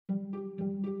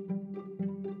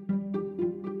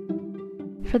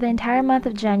For the entire month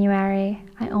of January,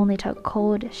 I only took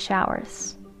cold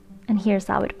showers. And here's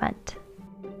how it went.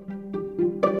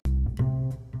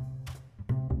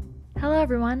 Hello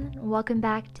everyone, welcome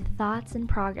back to Thoughts in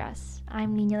Progress.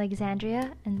 I'm Nina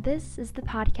Alexandria, and this is the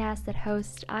podcast that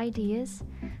hosts ideas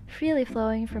freely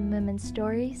flowing from women's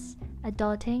stories,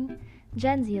 adulting,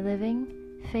 Gen Z living,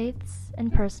 faiths,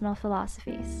 and personal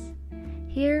philosophies.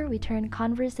 Here we turn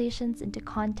conversations into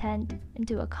content,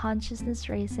 into a consciousness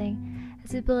racing,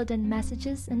 as we build in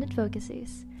messages and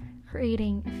advocacies,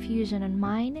 creating a fusion on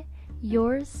mine,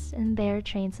 yours, and their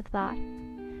trains of thought.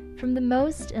 From the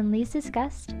most and least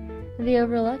discussed, the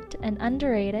overlooked and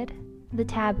underrated, the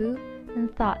taboo,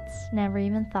 and thoughts never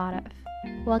even thought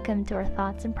of. Welcome to our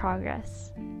Thoughts in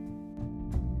Progress.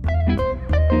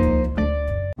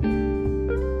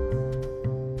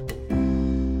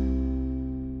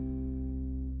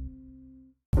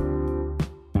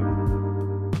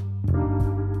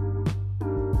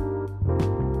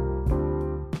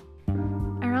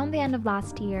 Around the end of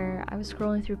last year, I was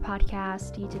scrolling through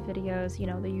podcasts, YouTube videos,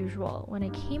 the usual, when I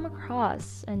came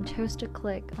across and chose to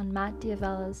click on Matt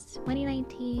D'Avella's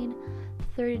 2019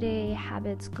 30-Day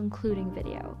Habits Concluding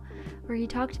video, where he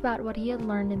talked about what he had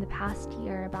learned in the past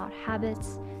year about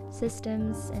habits,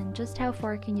 systems, and just how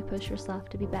far can you push yourself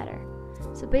to be better.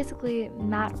 So basically,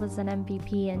 Matt was an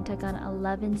MVP and took on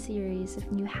 11 series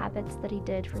of new habits that he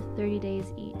did for 30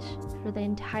 days each for the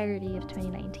entirety of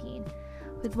 2019.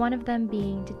 With one of them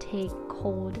being to take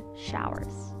cold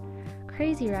showers.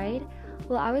 Crazy, right?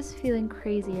 Well, I was feeling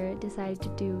crazier, decided to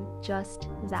do just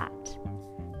that.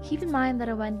 Keep in mind that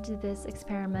I went to this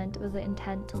experiment with the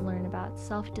intent to learn about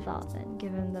self-development,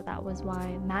 given that that was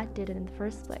why Matt did it in the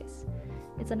first place.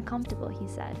 It's uncomfortable, he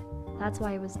said. That's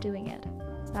why I was doing it.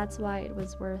 That's why it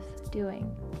was worth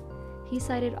doing. He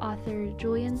cited author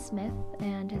Julian Smith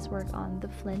and his work on the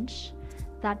flinch,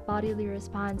 that bodily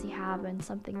response you have when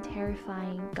something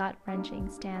terrifying, gut-wrenching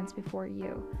stands before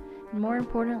you, and more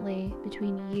importantly,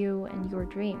 between you and your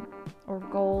dream, or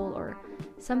goal, or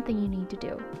something you need to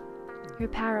do. You're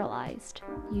paralyzed,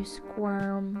 you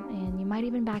squirm, and you might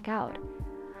even back out.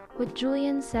 What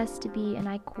Julian says to be, and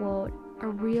I quote, a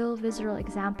real visceral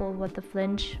example of what the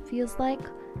flinch feels like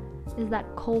is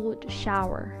that cold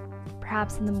shower,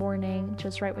 perhaps in the morning,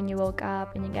 just right when you woke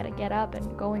up and you gotta get up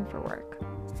and going for work.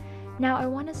 Now, I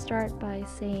want to start by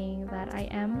saying that I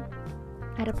am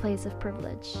at a place of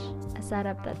privilege, a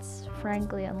setup that's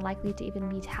frankly unlikely to even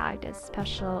be tagged as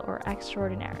special or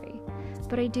extraordinary.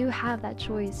 But I do have that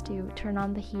choice to turn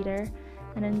on the heater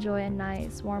and enjoy a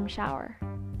nice warm shower.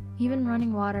 Even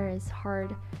running water is a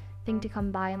hard thing to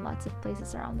come by in lots of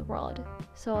places around the world.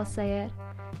 So I'll say it,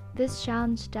 this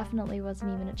challenge definitely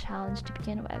wasn't even a challenge to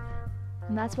begin with.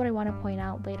 And that's what I want to point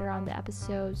out later on the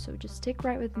episode, so just stick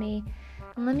right with me.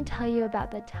 And let me tell you about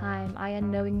the time I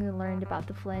unknowingly learned about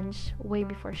the flinch way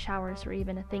before showers were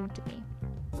even a thing to me.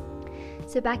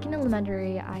 So back in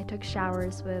elementary, I took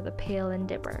showers with a pail and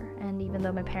dipper, and even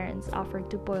though my parents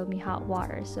offered to boil me hot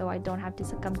water so I don't have to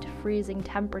succumb to freezing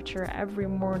temperature every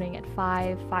morning at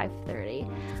 5:30,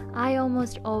 I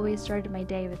almost always started my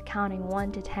day with counting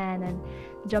 1 to 10 and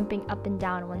jumping up and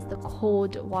down once the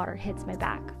cold water hits my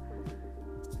back.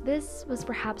 This was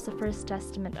perhaps the first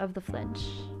testament of the flinch.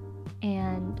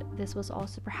 And this was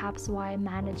also perhaps why I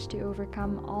managed to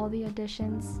overcome all the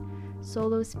auditions,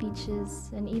 solo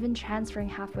speeches, and even transferring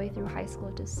halfway through high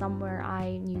school to somewhere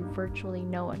I knew virtually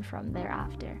no one from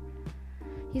thereafter.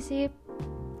 You see,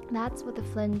 that's what the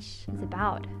flinch is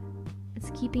about.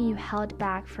 It's keeping you held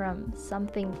back from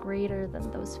something greater than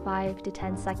those 5 to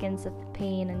 10 seconds of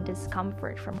pain and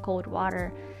discomfort from cold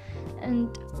water.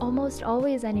 And almost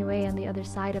always anyway, on the other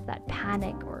side of that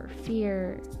panic or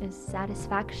fear is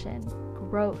satisfaction,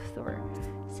 growth, or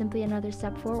simply another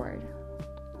step forward.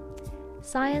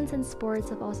 Science and sports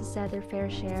have also said their fair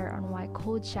share on why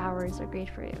cold showers are great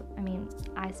for you. I mean,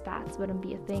 ice baths wouldn't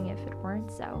be a thing if it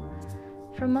weren't so.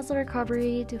 From muscle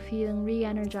recovery to feeling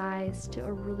re-energized to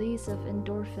a release of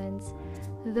endorphins,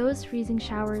 those freezing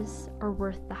showers are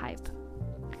worth the hype.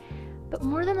 But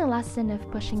more than the lesson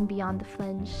of pushing beyond the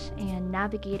flinch and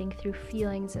navigating through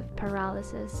feelings of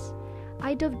paralysis,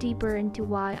 I dove deeper into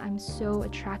why I'm so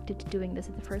attracted to doing this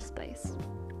in the first place.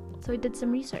 So I did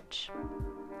some research.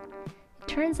 It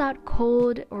turns out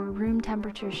cold or room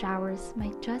temperature showers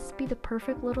might just be the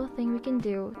perfect little thing we can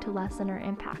do to lessen our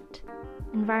impact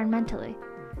environmentally,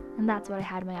 and that's what I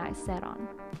had my eyes set on.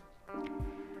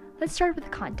 Let's start with the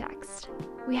context.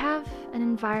 We have an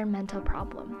environmental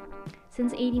problem.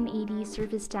 Since 1880,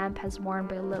 surface temp has warmed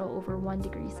by a little over 1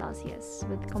 degree Celsius,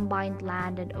 with combined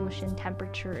land and ocean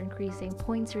temperature increasing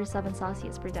 0.07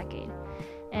 Celsius per decade.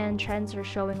 and trends are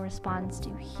showing response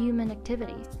to human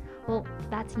activity. Well,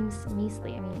 that seems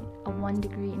measly. A 1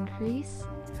 degree increase?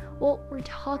 Well, we're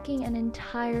talking an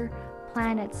entire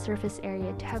planet's surface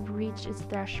area to have reached its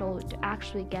threshold to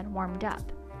actually get warmed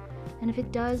up. And if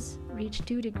it does reach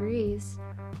 2 degrees,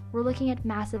 we're looking at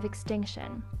massive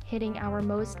extinction, hitting our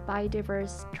most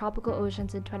biodiverse tropical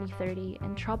oceans in 2030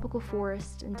 and tropical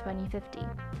forests in 2050.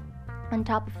 On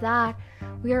top of that,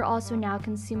 we are also now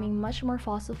consuming much more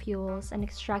fossil fuels and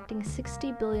extracting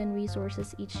 60 billion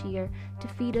resources each year to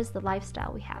feed us the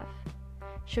lifestyle we have.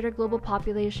 Should our global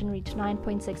population reach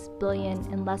 9.6 billion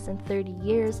in less than 30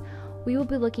 years, we will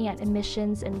be looking at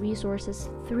emissions and resources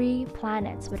 3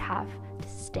 planets would have to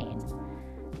sustain.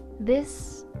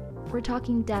 We're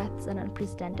talking deaths in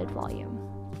unprecedented volume,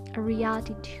 a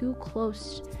reality too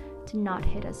close to not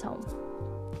hit us home.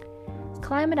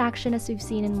 Climate action, as we've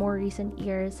seen in more recent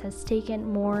years, has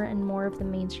taken more and more of the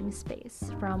mainstream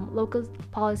space, from local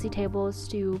policy tables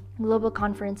to global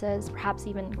conferences, perhaps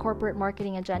even corporate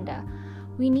marketing agenda.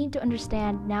 We need to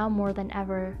understand now more than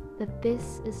ever that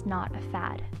this is not a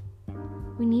fad.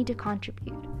 We need to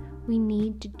contribute. We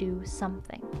need to do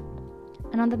something.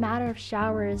 And on the matter of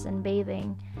showers and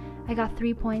bathing, I got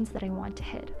 3 points that I want to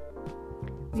hit.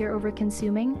 We are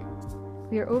overconsuming.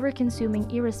 We are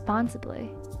overconsuming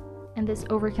irresponsibly. And this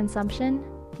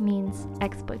overconsumption means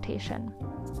exploitation.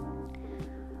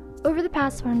 Over the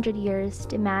past 100 years,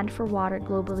 demand for water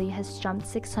globally has jumped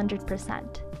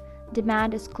 600%.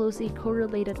 Demand is closely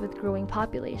correlated with growing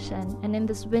population, and in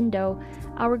this window,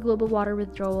 our global water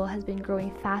withdrawal has been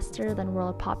growing faster than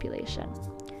world population.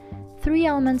 3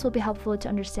 elements will be helpful to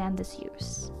understand this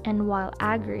use. And while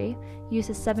agri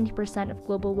uses 70% of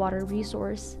global water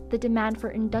resource, the demand for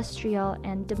industrial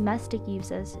and domestic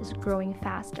uses is growing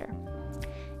faster.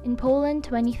 In Poland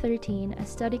 2013, a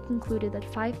study concluded that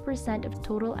 5% of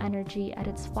total energy at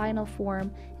its final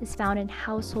form is found in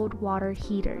household water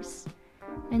heaters.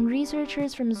 And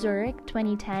researchers from Zurich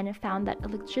 2010 found that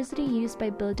electricity used by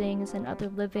buildings and other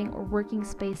living or working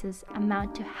spaces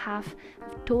amount to half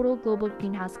of total global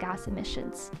greenhouse gas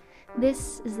emissions.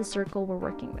 This is the circle we're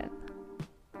working with.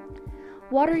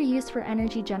 Water used for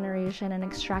energy generation and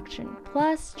extraction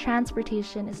plus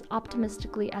transportation is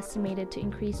optimistically estimated to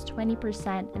increase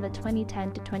 20% in the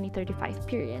 2010 to 2035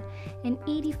 period and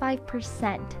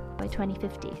 85% by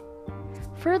 2050.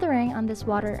 Furthering on this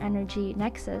water energy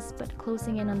nexus, but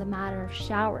closing in on the matter of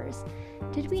showers,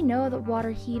 did we know that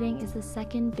water heating is the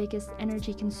second biggest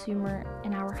energy consumer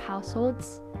in our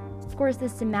households? Of course,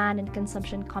 this demand and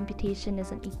consumption computation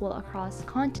isn't equal across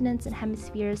continents and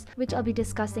hemispheres, which I'll be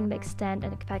discussing the extent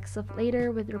and effects of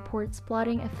later, with reports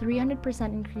plotting a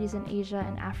 300% increase in Asia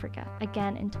and Africa,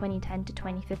 again in 2010 to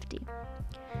 2050.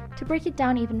 To break it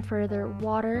down even further,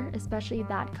 water, especially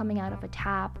that coming out of a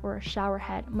tap or a shower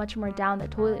head much more down the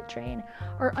toilet drain,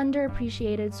 are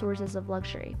underappreciated sources of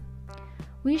luxury.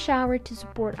 We shower to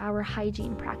support our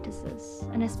hygiene practices,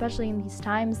 and especially in these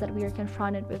times that we are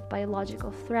confronted with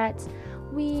biological threats,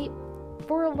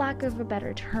 for lack of a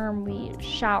better term, we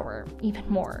shower even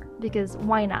more, because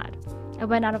why not? I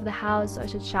went out of the house, so I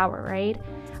should shower, right?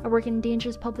 I work in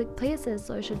dangerous public places,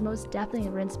 so I should most definitely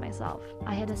rinse myself.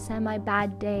 I had a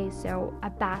semi-bad day, so a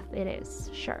bath it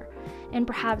is, sure. And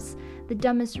perhaps the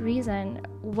dumbest reason,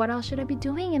 what else should I be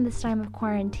doing in this time of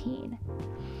quarantine?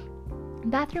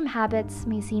 Bathroom habits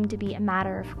may seem to be a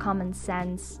matter of common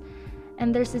sense,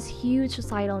 and there's this huge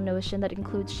societal notion that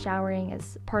includes showering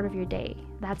as part of your day.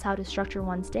 That's how to structure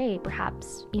one's day,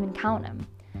 perhaps even count them.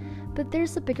 But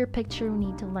there's a bigger picture we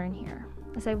need to learn here.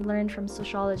 As I've learned from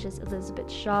sociologist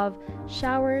Elizabeth Shove,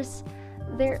 showers,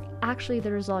 they're actually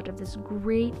the result of this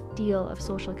great deal of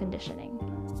social conditioning.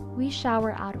 We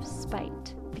shower out of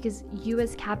spite, because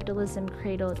US capitalism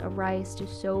cradled a rise to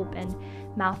soap and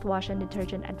mouthwash and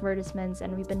detergent advertisements,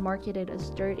 and we've been marketed as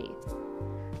dirty.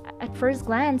 At first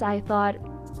glance, I thought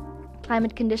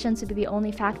climate conditions would be the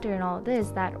only factor in all of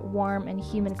this, that warm and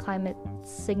humid climate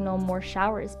signal more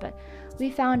showers, but we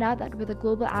found out that with a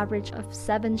global average of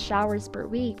 7 showers per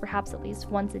week, perhaps at least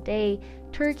once a day,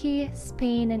 Turkey,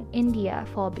 Spain, and India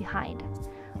fall behind.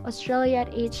 Australia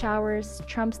at 8 showers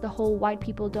trumps the whole white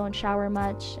people don't shower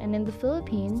much, and in the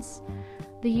Philippines,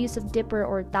 the use of dipper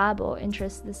or tabo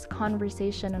interests this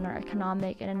conversation on our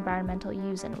economic and environmental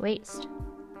use and waste.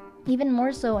 Even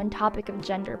more so on topic of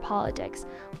gender politics,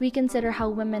 we consider how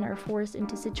women are forced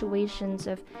into situations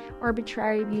of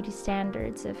arbitrary beauty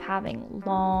standards of having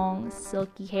long,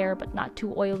 silky hair but not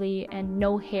too oily and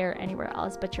no hair anywhere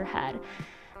else but your head.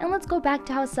 And let's go back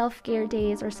to how self-care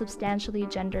days are substantially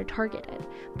gender targeted,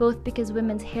 both because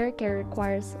women's hair care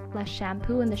requires less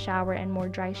shampoo in the shower and more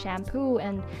dry shampoo,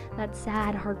 and that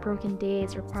sad, heartbroken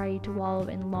days require you to wallow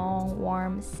in long,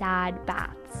 warm, sad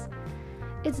baths.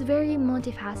 It's very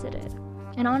multifaceted,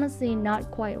 and honestly not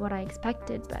quite what I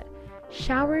expected, but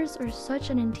showers are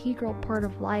such an integral part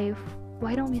of life.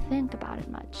 Why don't we think about it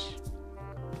much?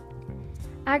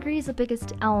 Agri is the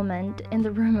biggest element in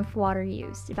the room of water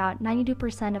use, about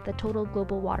 92% of the total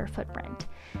global water footprint.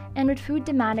 And with food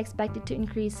demand expected to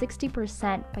increase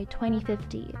 60% by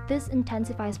 2050, this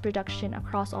intensifies production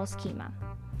across all schema.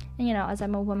 And as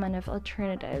I'm a woman of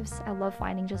alternatives, I love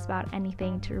finding just about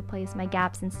anything to replace my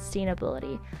gaps in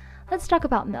sustainability. Let's talk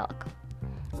about milk.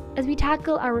 As we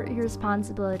tackle our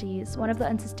irresponsibilities, one of the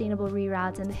unsustainable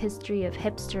reroutes in the history of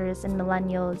hipsters and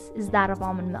millennials is that of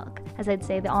almond milk, as I'd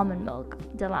say the almond milk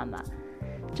dilemma.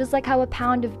 Just like how a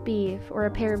pound of beef or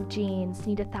a pair of jeans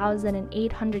need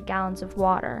 1,800 gallons of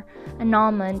water, an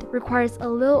almond requires a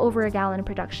little over a gallon in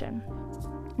production.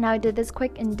 Now I did this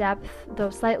quick in-depth, though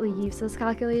slightly useless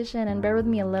calculation, and bear with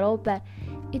me a little, but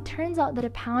it turns out that a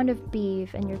pound of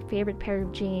beef and your favorite pair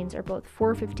of jeans are both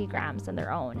 450 grams on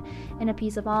their own, and a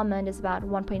piece of almond is about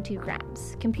 1.2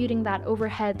 grams. Computing that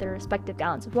overhead their respective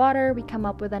gallons of water, we come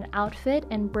up with an outfit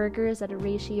and burgers at a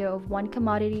ratio of 1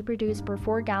 commodity produced per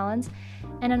 4 gallons,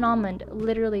 and an almond,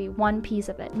 literally one piece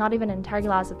of it, not even an entire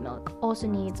glass of milk, also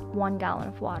needs 1 gallon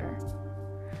of water.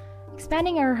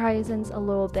 Expanding our horizons a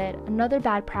little bit, another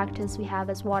bad practice we have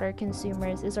as water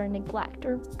consumers is our neglect,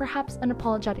 or perhaps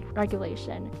unapologetic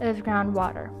regulation, of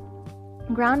groundwater.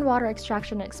 Groundwater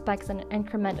extraction expects an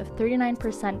increment of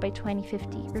 39% by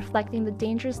 2050, reflecting the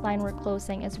dangerous line we're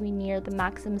closing as we near the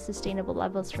maximum sustainable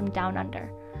levels from down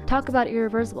under. Talk about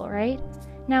irreversible, right?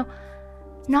 Now,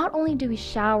 not only do we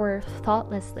shower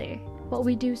thoughtlessly, but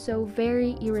we do so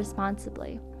very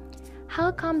irresponsibly. How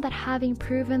come that having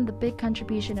proven the big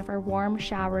contribution of our warm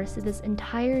showers to this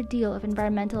entire deal of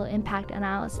environmental impact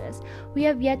analysis, we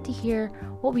have yet to hear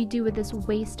what we do with this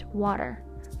waste water,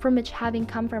 from which, having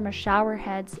come from our shower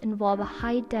heads, involve a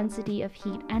high density of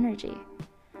heat energy?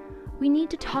 We need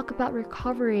to talk about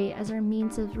recovery as our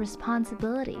means of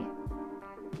responsibility.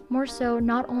 More so,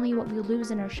 not only what we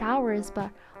lose in our showers,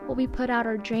 but what we put out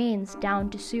our drains down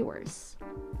to sewers.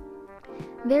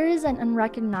 There is an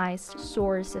unrecognized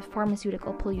source of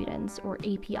pharmaceutical pollutants, or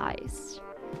APIs.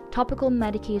 Topical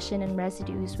medication and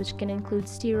residues, which can include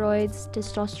steroids,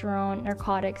 testosterone,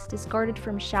 narcotics, discarded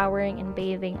from showering and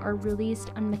bathing, are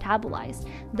released unmetabolized,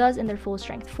 thus in their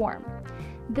full-strength form.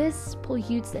 This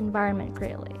pollutes the environment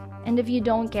greatly. And if you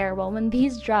don't care, well, when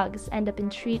these drugs end up in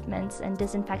treatments and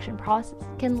disinfection process,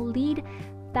 can lead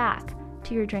back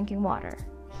to your drinking water.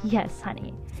 Yes,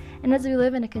 honey. And as we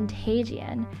live in a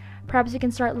contagion, perhaps we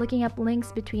can start looking up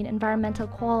links between environmental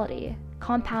quality,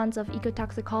 compounds of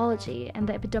ecotoxicology, and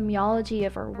the epidemiology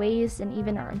of our waste and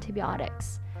even our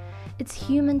antibiotics. It's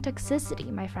human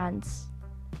toxicity, my friends.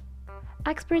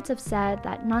 Experts have said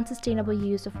that non-sustainable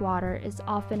use of water is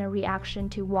often a reaction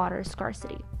to water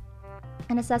scarcity.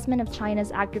 An assessment of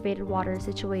China's aggravated water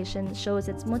situation shows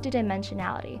its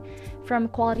multidimensionality, from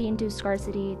quality-induced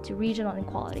scarcity to regional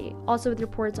inequality, also with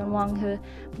reports on Huanghe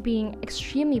being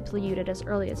extremely polluted as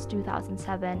early as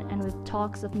 2007, and with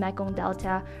talks of Mekong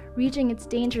Delta reaching its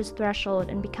dangerous threshold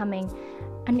and becoming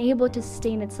unable to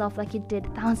sustain itself like it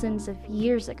did thousands of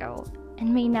years ago,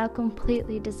 and may now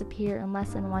completely disappear in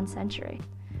less than 1 century.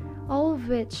 All of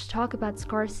which talk about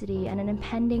scarcity and an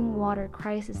impending water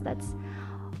crisis that's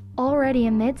already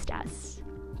amidst us.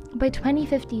 By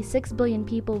 2050, 6 billion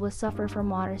people will suffer from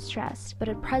water stress, but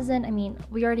at present,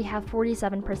 we already have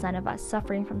 47% of us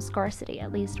suffering from scarcity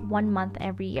at least 1 month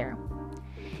every year.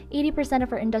 80%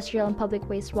 of our industrial and public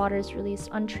wastewater is released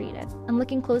untreated, and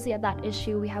looking closely at that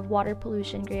issue, we have water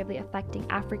pollution gravely affecting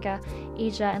Africa,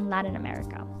 Asia, and Latin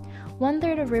America.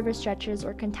 1/3 of river stretches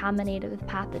are contaminated with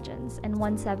pathogens, and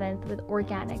 1/7 with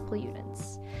organic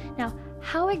pollutants. Now,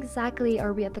 how exactly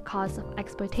are we at the cause of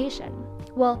exploitation?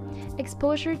 Well,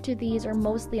 exposure to these are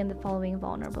mostly in the following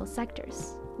vulnerable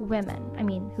sectors.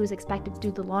 Women, who's expected to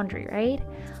do the laundry, right?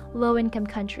 Low-income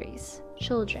countries,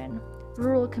 children,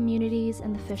 rural communities,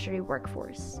 and the fishery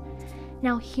workforce.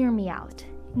 Now, hear me out.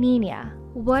 Nina,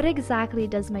 what exactly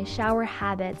does my shower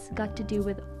habits got to do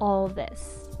with all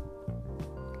this?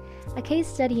 A case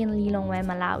study in Lilongwe,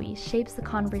 Malawi shapes the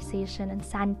conversation on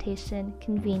sanitation,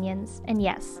 convenience, and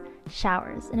yes,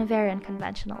 showers in a very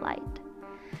unconventional light.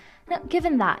 Now,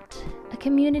 given that, a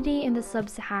community in the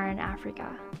sub-Saharan Africa,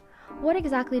 what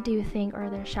exactly do you think are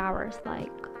their showers like?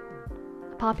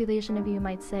 A population of you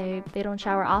might say they don't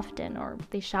shower often or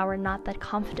they shower not that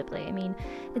comfortably. I mean,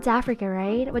 it's Africa,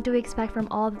 right? What do we expect from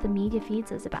all that the media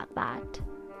feeds us about that?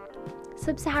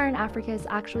 Sub-Saharan Africa is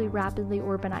actually rapidly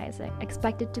urbanizing,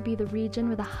 expected to be the region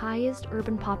with the highest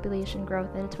urban population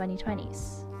growth in the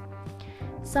 2020s.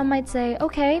 Some might say,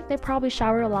 okay, they probably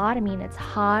shower a lot. I mean, it's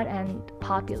hot and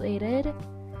populated.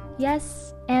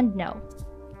 Yes and no.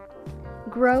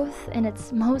 Growth, in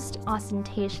its most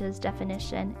ostentatious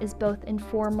definition, is both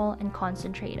informal and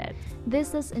concentrated. This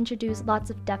does introduce lots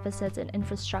of deficits in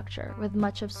infrastructure, with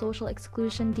much of social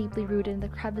exclusion deeply rooted in the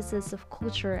crevices of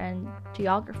culture and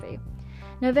geography.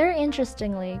 Now, very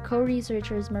interestingly,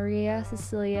 co-researchers Maria,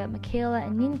 Cecilia, Michaela,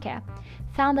 and Ninke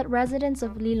found that residents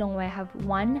of Lilongwe have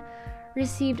 1.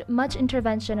 Received much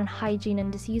intervention in hygiene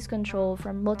and disease control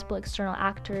from multiple external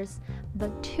actors,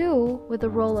 but 2, with the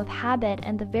role of habit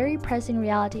and the very pressing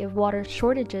reality of water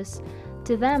shortages,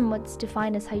 to them what's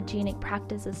defined as hygienic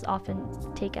practices often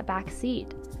take a back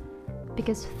seat.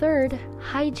 Because 3rd,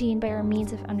 hygiene by our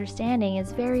means of understanding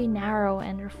is very narrow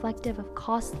and reflective of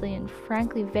costly and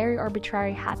frankly very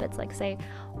arbitrary habits like, say,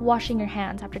 washing your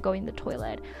hands after going to the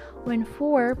toilet, when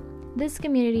 4, this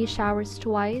community showers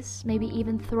twice, maybe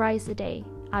even thrice a day,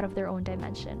 out of their own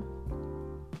dimension.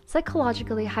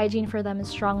 Psychologically, hygiene for them is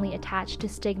strongly attached to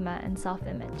stigma and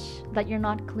self-image. That you're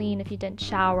not clean if you didn't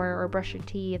shower or brush your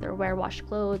teeth or wear washed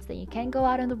clothes, that you can't go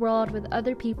out in the world with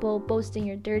other people boasting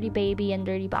your dirty baby and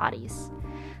dirty bodies.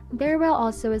 Very well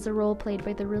also is a role played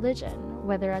by the religion,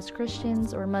 whether as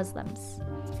Christians or Muslims.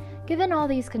 Given all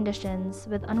these conditions,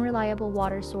 with unreliable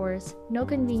water source, no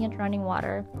convenient running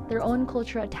water, their own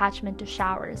cultural attachment to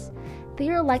showers, they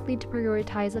are likely to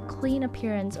prioritize a clean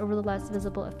appearance over the less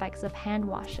visible effects of hand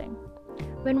washing.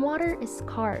 When water is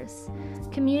scarce,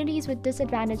 communities with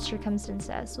disadvantaged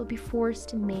circumstances will be forced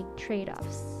to make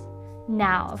trade-offs.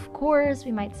 Now, of course,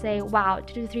 we might say, wow,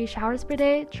 2 to 3 showers per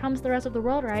day trumps the rest of the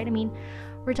world, right? I mean,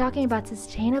 we're talking about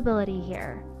sustainability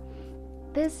here.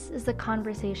 This is the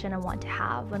conversation I want to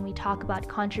have when we talk about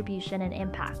contribution and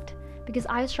impact, because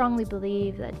I strongly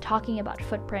believe that talking about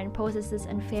footprint poses this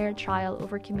unfair trial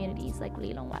over communities like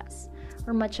Lilongwe,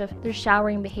 where much of their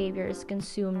showering behavior is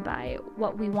consumed by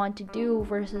what we want to do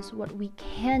versus what we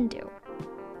can do.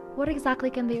 What exactly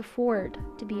can they afford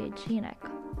to be hygienic?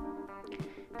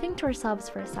 Think to ourselves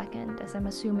for a second, as I'm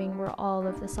assuming we're all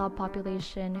of the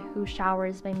subpopulation who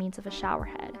showers by means of a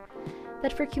showerhead,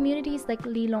 that for communities like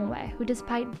Lilongwe, who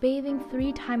despite bathing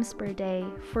 3 times per day,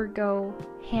 forgo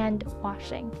hand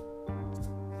washing.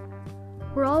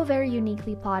 We're all very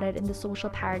uniquely plotted in the social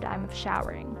paradigm of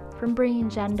showering. From bringing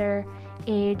gender,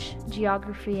 age,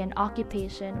 geography, and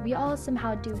occupation, we all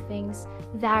somehow do things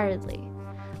variedly.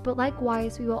 But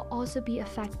likewise, we will also be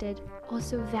affected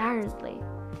also variedly.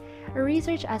 A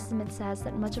research estimate says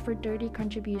that much of our dirty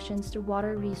contributions to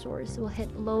water resource will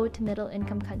hit low to middle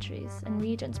income countries and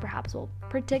regions, perhaps, well,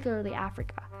 particularly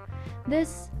Africa.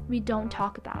 This we don't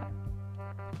talk about.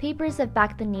 Papers have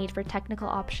backed the need for technical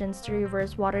options to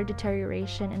reverse water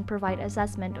deterioration and provide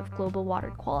assessment of global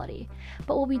water quality.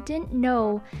 But what we didn't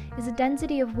know is the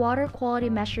density of water quality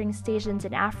measuring stations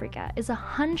in Africa is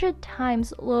 100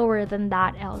 times lower than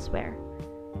that elsewhere.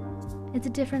 It's a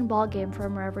different ballgame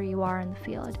from wherever you are in the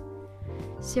field.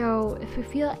 So, if we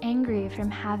feel angry from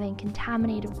having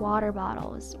contaminated water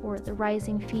bottles or the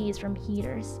rising fees from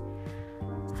heaters,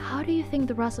 how do you think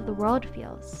the rest of the world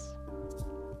feels?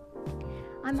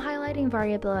 I'm highlighting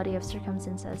variability of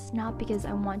circumstances not because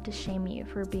I want to shame you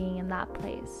for being in that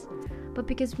place, but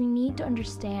because we need to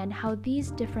understand how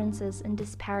these differences and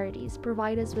disparities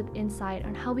provide us with insight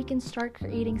on how we can start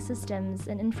creating systems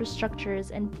and infrastructures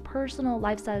and personal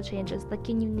lifestyle changes that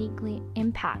can uniquely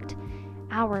impact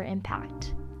our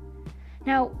impact.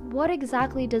 Now, what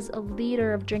exactly does a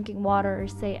liter of drinking water or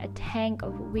say a tank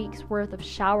of a week's worth of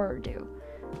shower do?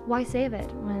 Why save it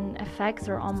when effects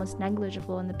are almost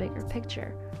negligible in the bigger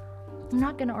picture? I'm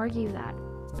not going to argue that,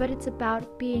 but it's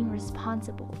about being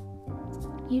responsible.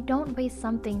 You don't waste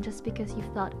something just because you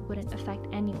thought it wouldn't affect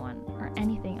anyone or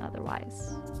anything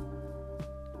otherwise.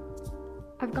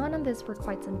 I've gone on this for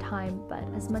quite some time, but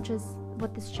as much as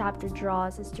what this chapter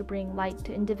draws is to bring light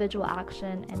to individual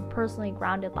action and personally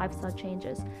grounded lifestyle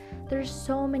changes, there's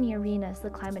so many arenas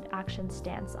that climate action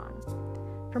stands on.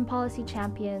 From policy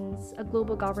champions, a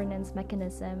global governance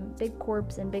mechanism, big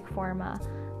corps and big pharma,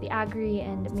 the agri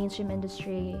and mainstream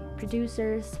industry,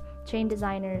 producers, chain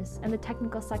designers, and the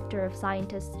technical sector of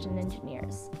scientists and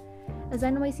engineers. As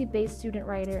NYC-based student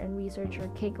writer and researcher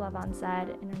Kate Lavan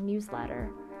said in her newsletter,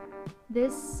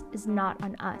 this is not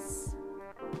on us.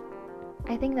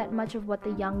 I think that much of what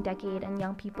the young decade and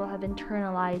young people have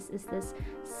internalized is this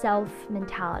self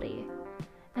mentality.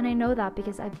 And I know that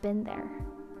because I've been there.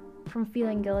 From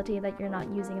feeling guilty that you're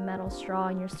not using a metal straw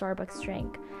in your Starbucks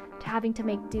drink, to having to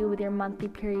make do with your monthly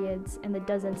periods and the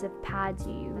dozens of pads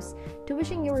you use, to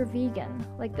wishing you were vegan,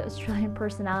 like the Australian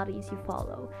personalities you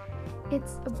follow.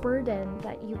 It's a burden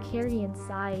that you carry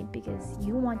inside because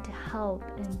you want to help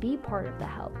and be part of the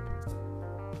help.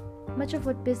 Much of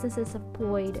what businesses have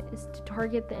employed is to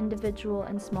target the individual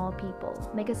and small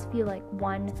people, make us feel like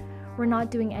 1, we're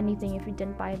not doing anything if we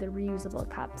didn't buy the reusable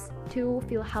cups. 2,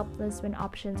 feel helpless when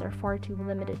options are far too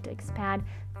limited to expand.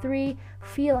 3,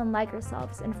 feel unlike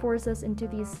ourselves and force us into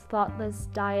these thoughtless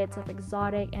diets of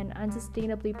exotic and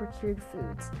unsustainably procured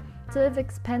foods, to live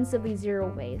expensively zero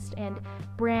waste and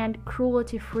brand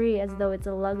cruelty-free as though it's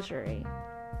a luxury.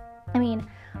 I mean,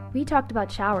 we talked about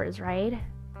showers, right?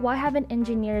 Why haven't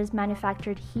engineers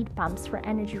manufactured heat pumps for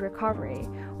energy recovery?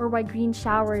 Or why green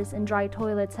showers and dry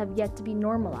toilets have yet to be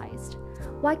normalized?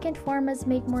 Why can't pharmas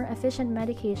make more efficient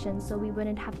medications so we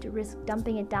wouldn't have to risk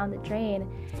dumping it down the drain?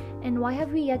 And why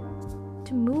have we yet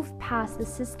to move past the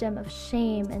system of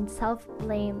shame and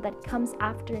self-blame that comes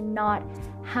after not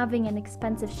having an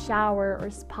expensive shower or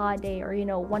spa day or,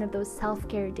 one of those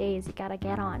self-care days you gotta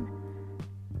get on?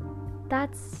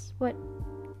 That's what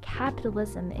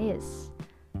capitalism is.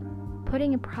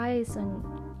 Putting a price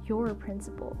on your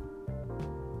principle.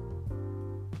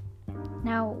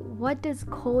 Now, what does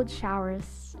cold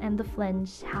showers and the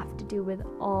flinch have to do with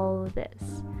all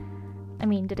this? I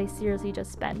mean, did I seriously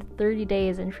just spend 30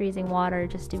 days in freezing water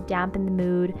just to dampen the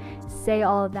mood, say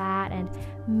all of that, and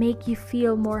make you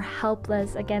feel more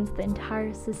helpless against the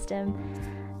entire system?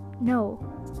 No,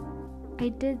 I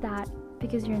did that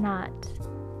because you're not.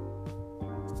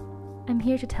 I'm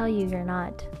here to tell you you're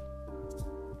not.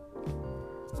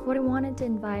 What I wanted to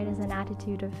invite is an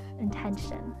attitude of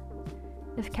intention,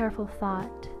 of careful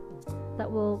thought,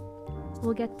 that we'll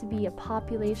get to be a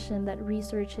population that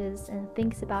researches and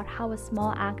thinks about how a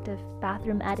small act of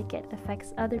bathroom etiquette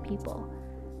affects other people,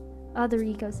 other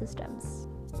ecosystems.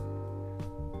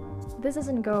 This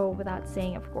doesn't go without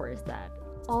saying, of course, that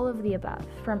all of the above,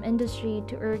 from industry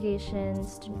to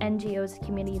irrigations to NGOs,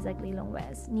 communities like Lilong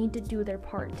West, need to do their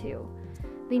part too.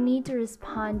 They need to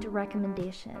respond to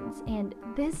recommendations, and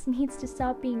this needs to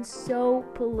stop being so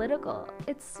political.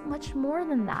 It's much more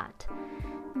than that.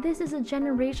 This is a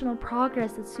generational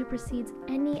progress that supersedes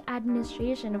any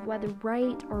administration of whether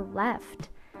right or left.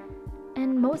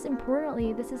 And most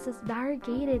importantly, this is as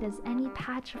variegated as any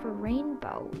patch of a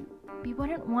rainbow. We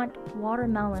wouldn't want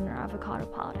watermelon or avocado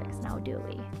politics now, do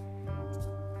we?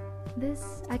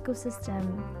 This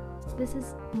ecosystem, this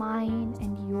is mine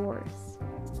and yours.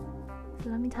 So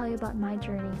let me tell you about my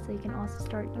journey so you can also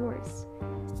start yours.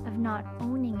 Of not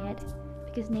owning it,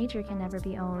 because nature can never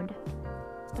be owned,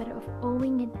 but of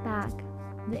owing it back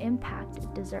the impact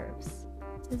it deserves.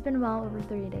 It's been well over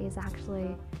 30 days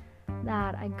actually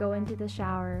that I go into the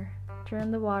shower, turn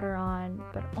the water on,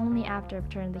 but only after I've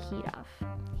turned the heat off.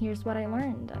 Here's what I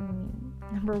learned.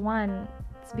 Number 1,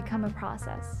 it's become a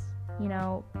process.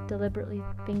 Deliberately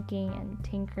thinking and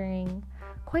tinkering.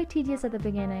 Quite tedious at the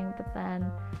beginning, but then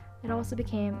it also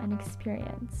became an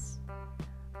experience.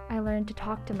 I learned to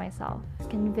talk to myself,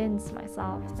 convince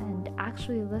myself, and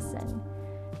actually listen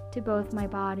to both my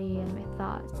body and my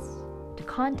thoughts. To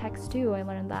context too, I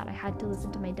learned that I had to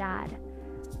listen to my dad.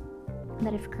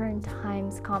 That if current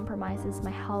times compromises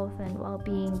my health and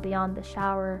well-being beyond the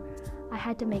shower, I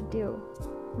had to make do.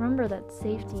 Remember that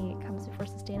safety comes before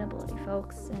sustainability,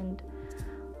 folks, and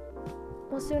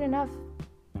soon enough,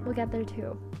 we'll get there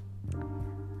too.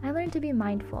 I learned to be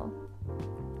mindful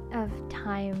of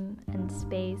time and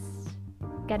space,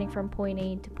 getting from point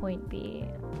A to point B.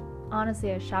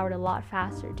 Honestly, I showered a lot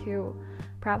faster too,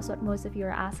 perhaps what most of you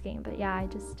are asking, but yeah, I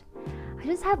just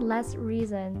had less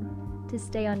reason to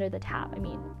stay under the tap.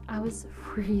 I was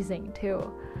freezing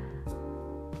too,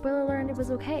 but I learned it was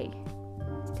okay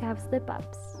to have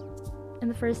slip-ups. In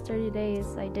the first 30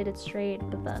 days, I did it straight,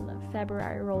 but then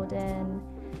February rolled in,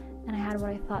 and I had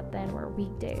what I thought then were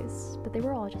weekdays, but they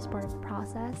were all just part of the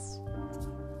process.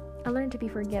 I learned to be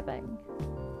forgiving.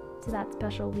 To that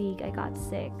special week I got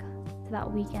sick, to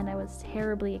that weekend I was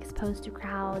terribly exposed to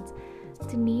crowds,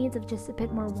 to needs of just a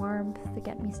bit more warmth to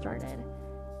get me started.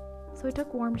 So I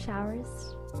took warm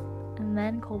showers, and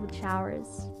then cold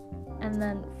showers, and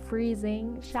then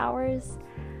freezing showers,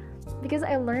 because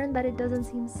I learned that it doesn't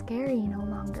seem scary no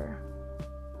longer.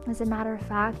 As a matter of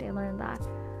fact, I learned that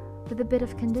with a bit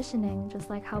of conditioning, just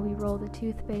like how we roll the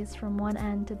toothpaste from one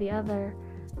end to the other,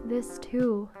 this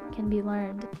too can be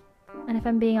learned. And if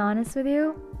I'm being honest with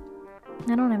you,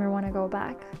 I don't ever want to go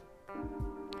back.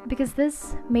 Because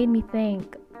this made me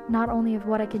think not only of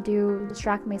what I could do to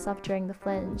distract myself during the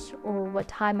flinch or what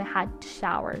time I had to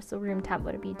shower so room temp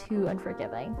wouldn't be too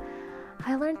unforgiving.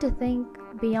 I learned to think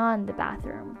beyond the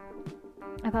bathroom.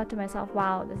 I thought to myself,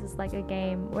 wow, this is like a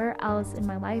game. Where else in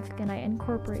my life can I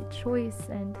incorporate choice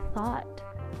and thought?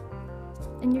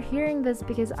 And you're hearing this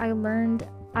because I learned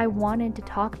I wanted to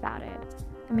talk about it.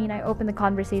 I mean, I opened the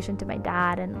conversation to my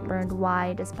dad and learned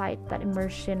why, despite that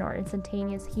immersion or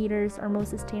instantaneous heaters are most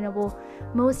sustainable,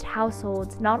 most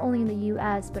households, not only in the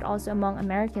US but also among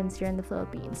Americans here in the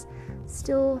Philippines,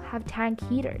 still have tank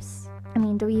heaters. I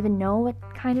mean, do we even know what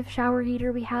kind of shower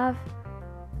heater we have?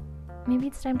 Maybe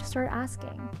it's time to start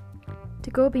asking.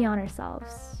 To go beyond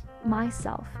ourselves,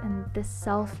 myself, and this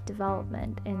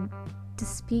self-development, and to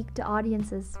speak to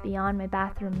audiences beyond my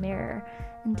bathroom mirror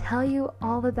and tell you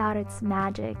all about its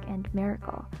magic and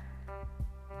miracle.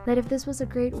 That if this was a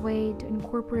great way to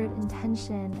incorporate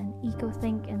intention and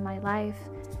eco-think in my life,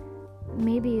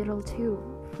 maybe it'll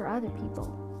too for other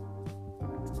people.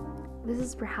 This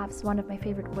is perhaps one of my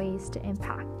favorite ways to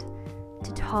impact,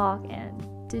 to talk and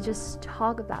to just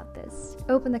talk about this,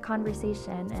 open the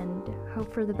conversation and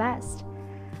hope for the best.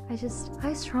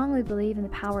 I strongly believe in the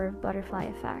power of butterfly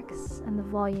effects and the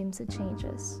volumes it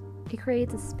changes. It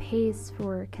creates a space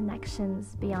for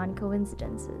connections beyond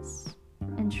coincidences.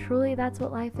 And truly that's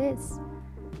what life is.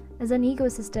 As an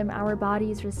ecosystem, our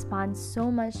bodies respond so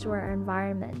much to our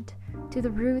environment, to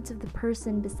the roots of the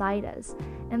person beside us,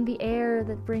 and the air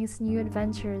that brings new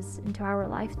adventures into our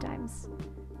lifetimes.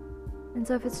 And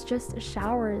so if it's just a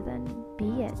shower, then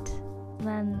be it.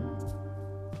 Then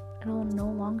it'll no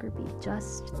longer be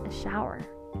just a shower.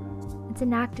 It's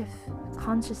an act of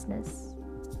consciousness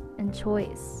and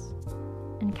choice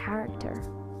and character.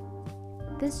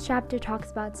 This chapter talks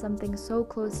about something so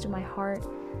close to my heart,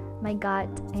 my gut,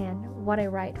 and what I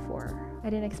write for.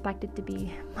 I didn't expect it to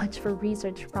be much of a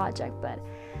research project, but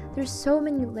there's so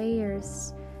many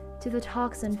layers to the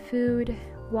talks on food,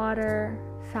 water,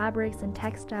 fabrics and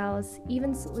textiles,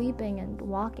 even sleeping and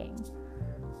walking.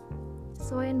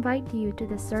 So I invite you to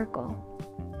this circle,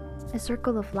 a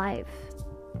circle of life,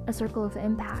 a circle of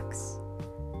impacts.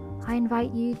 I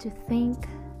invite you to think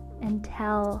and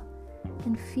tell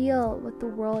and feel what the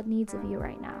world needs of you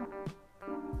right now.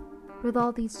 With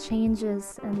all these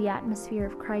changes and the atmosphere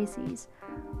of crises,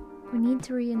 we need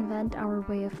to reinvent our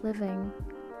way of living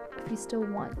if we still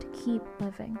want to keep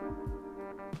living,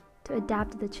 to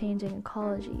adapt to the changing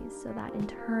ecologies so that in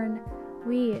turn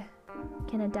we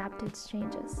can adapt to its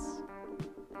changes.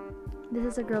 This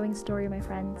is a growing story, my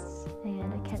friends,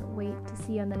 and I can't wait to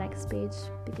see you on the next page,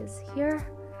 because here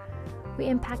we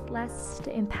impact less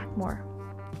to impact more.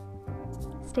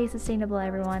 Stay sustainable,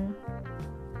 everyone.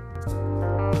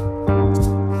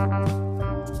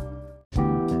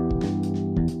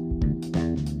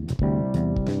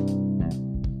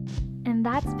 And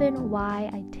that's been why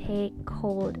I take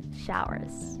cold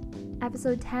showers.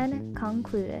 Episode 10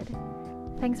 concluded.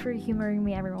 Thanks for humoring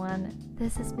me, everyone.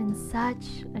 This has been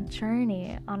such a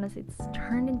journey. Honestly, it's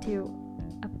turned into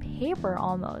a paper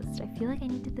almost. I feel like I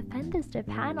need to defend this to a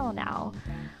panel now.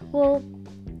 Well,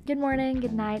 good morning,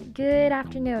 good night, good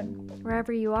afternoon.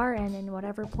 Wherever you are and in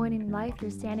whatever point in life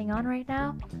you're standing on right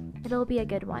now, it'll be a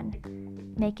good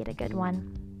one. Make it a good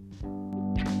one.